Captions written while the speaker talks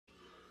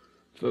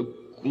فك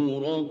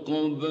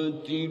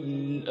رقبة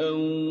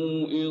أو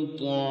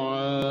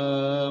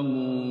إطعام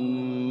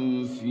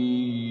في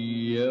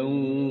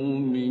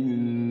يوم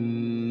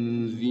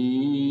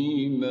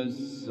ذي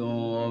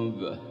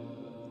مسغبة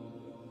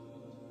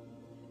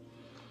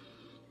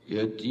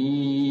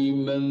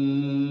يتيما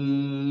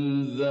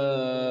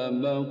ذا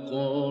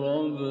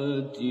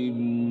مقربة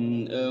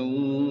أو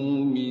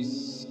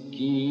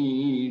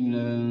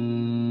مسكينا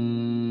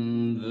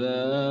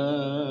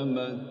ذا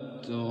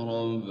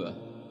متربة.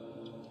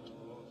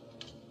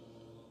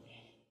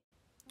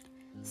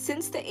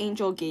 Since the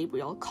angel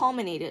Gabriel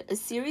culminated a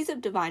series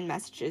of divine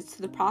messages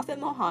to the Prophet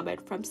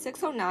Muhammad from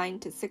 609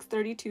 to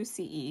 632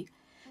 CE,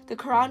 the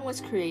Quran was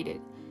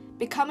created,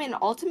 becoming an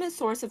ultimate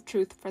source of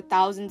truth for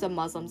thousands of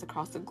Muslims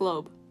across the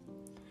globe.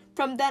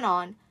 From then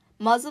on,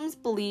 Muslims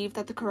believed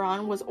that the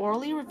Quran was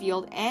orally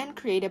revealed and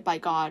created by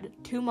God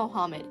to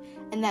Muhammad,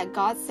 and that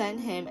God sent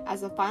him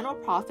as a final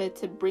prophet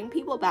to bring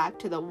people back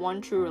to the one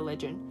true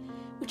religion,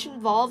 which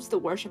involves the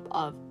worship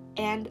of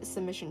and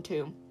submission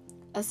to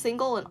a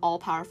single and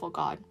all-powerful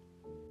God.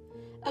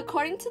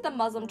 According to the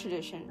Muslim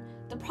tradition,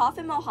 the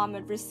Prophet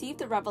Muhammad received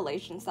the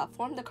revelations that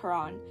form the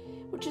Quran,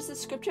 which is the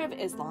scripture of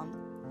Islam,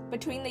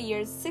 between the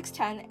years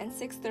 610 and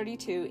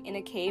 632 in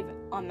a cave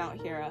on Mount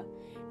Hira,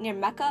 near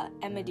Mecca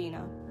and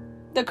Medina.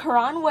 The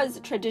Quran was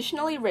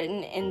traditionally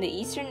written in the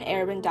Eastern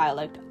Arabian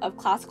dialect of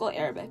Classical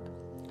Arabic.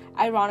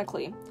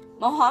 Ironically,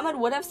 Muhammad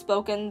would have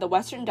spoken the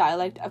Western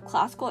dialect of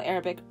Classical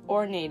Arabic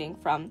originating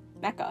from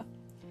Mecca.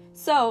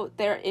 So,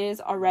 there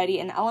is already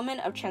an element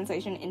of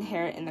translation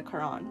inherent in the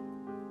Quran.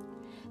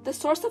 The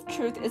source of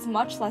truth is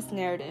much less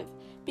narrative,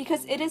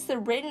 because it is the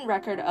written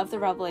record of the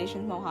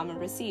revelations Muhammad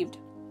received,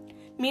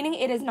 meaning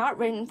it is not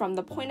written from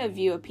the point of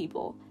view of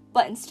people,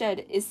 but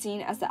instead is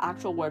seen as the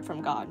actual word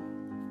from God.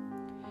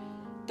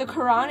 The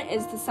Quran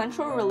is the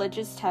central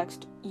religious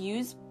text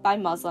used by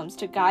Muslims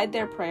to guide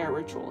their prayer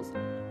rituals,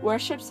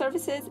 worship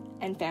services,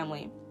 and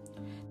family.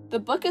 The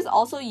book is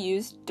also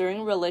used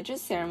during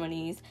religious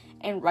ceremonies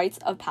and rites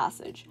of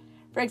passage.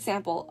 For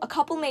example, a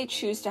couple may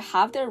choose to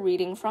have their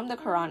reading from the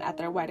Quran at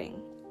their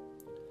wedding.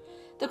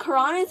 The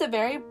Quran is a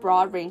very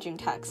broad-ranging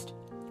text,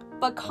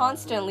 but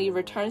constantly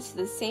returns to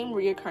the same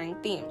recurring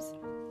themes.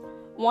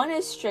 One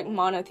is strict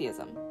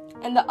monotheism,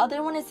 and the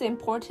other one is the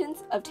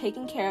importance of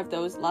taking care of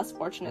those less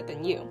fortunate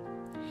than you.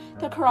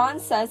 The Quran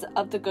says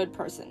of the good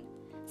person,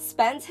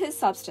 spends his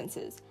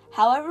substances,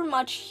 however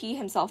much he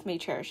himself may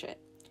cherish it,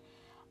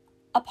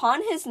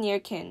 upon his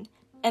near kin,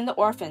 and the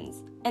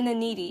orphans, and the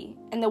needy,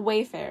 and the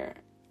wayfarer,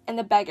 and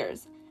the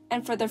beggars,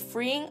 and for the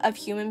freeing of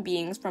human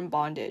beings from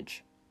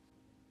bondage.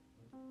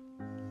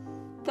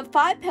 The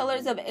 5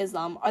 pillars of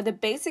Islam are the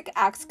basic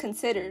acts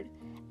considered,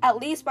 at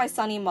least by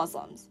Sunni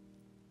Muslims.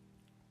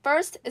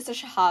 First is the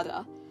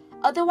Shahada,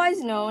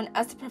 otherwise known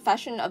as the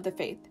profession of the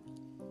faith.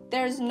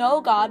 There is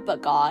no God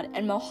but God,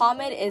 and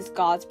Muhammad is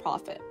God's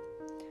prophet,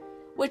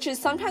 which is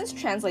sometimes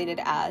translated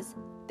as,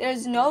 there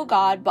is no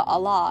God but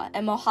Allah,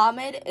 and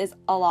Muhammad is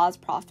Allah's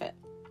prophet,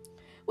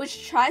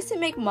 which tries to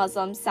make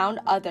Muslims sound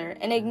other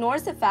and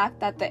ignores the fact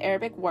that the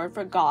Arabic word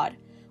for God,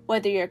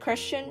 whether you're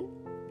Christian,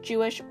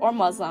 Jewish, or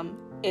Muslim,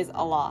 is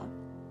Allah.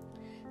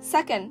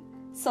 Second,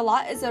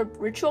 Salat is a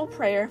ritual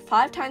prayer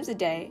 5 times a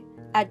day,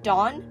 at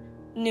dawn,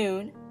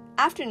 noon,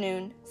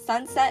 afternoon,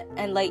 sunset,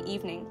 and late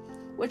evening,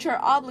 which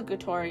are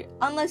obligatory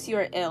unless you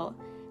are ill,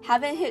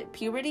 haven't hit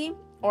puberty,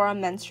 or are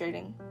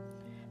menstruating.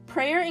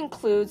 Prayer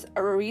includes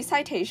a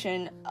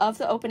recitation of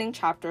the opening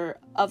chapter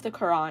of the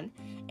Quran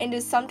and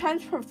is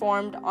sometimes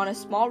performed on a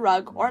small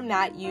rug or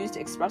mat used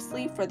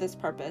expressly for this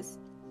purpose.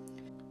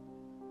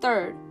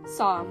 Third,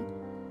 Psalm,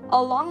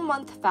 a long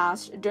month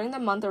fast during the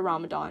month of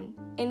Ramadan,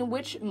 in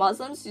which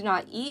Muslims do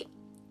not eat,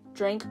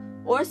 drink,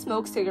 or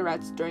smoke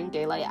cigarettes during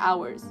daylight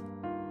hours.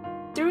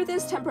 Through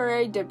this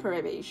temporary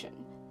deprivation,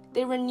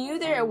 they renew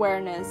their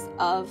awareness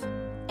of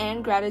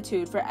and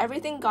gratitude for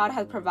everything God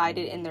has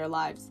provided in their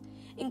lives,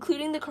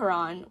 including the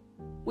Quran,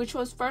 which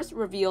was first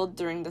revealed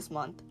during this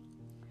month.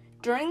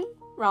 During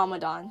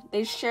Ramadan,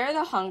 they share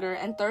the hunger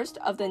and thirst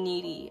of the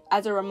needy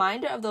as a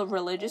reminder of the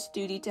religious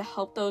duty to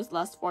help those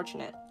less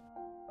fortunate.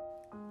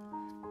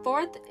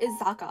 Fourth is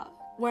Zakah,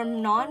 where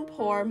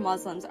non-poor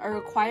Muslims are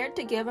required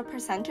to give a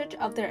percentage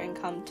of their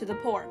income to the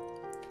poor.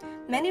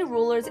 Many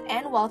rulers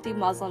and wealthy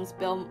Muslims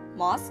build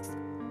mosques,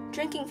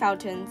 drinking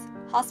fountains,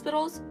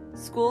 hospitals,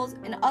 schools,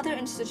 and other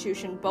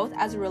institutions both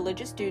as a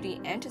religious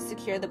duty and to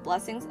secure the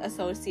blessings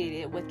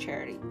associated with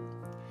charity.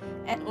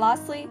 And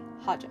lastly,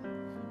 Hajj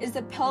is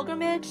the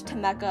pilgrimage to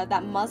Mecca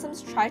that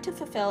Muslims try to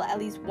fulfill at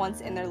least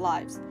once in their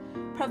lives,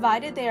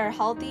 provided they are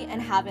healthy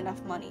and have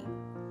enough money.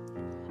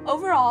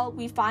 Overall,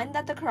 we find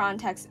that the Quran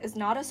text is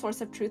not a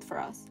source of truth for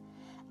us.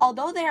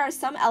 Although there are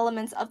some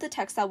elements of the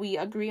text that we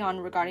agree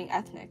on regarding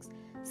ethnics,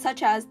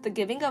 such as the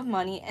giving of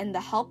money and the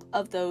help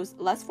of those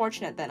less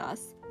fortunate than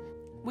us,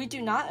 we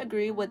do not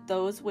agree with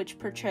those which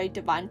portray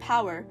divine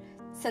power,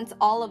 since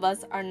all of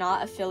us are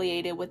not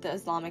affiliated with the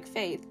Islamic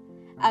faith,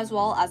 as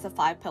well as the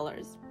 5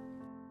 pillars.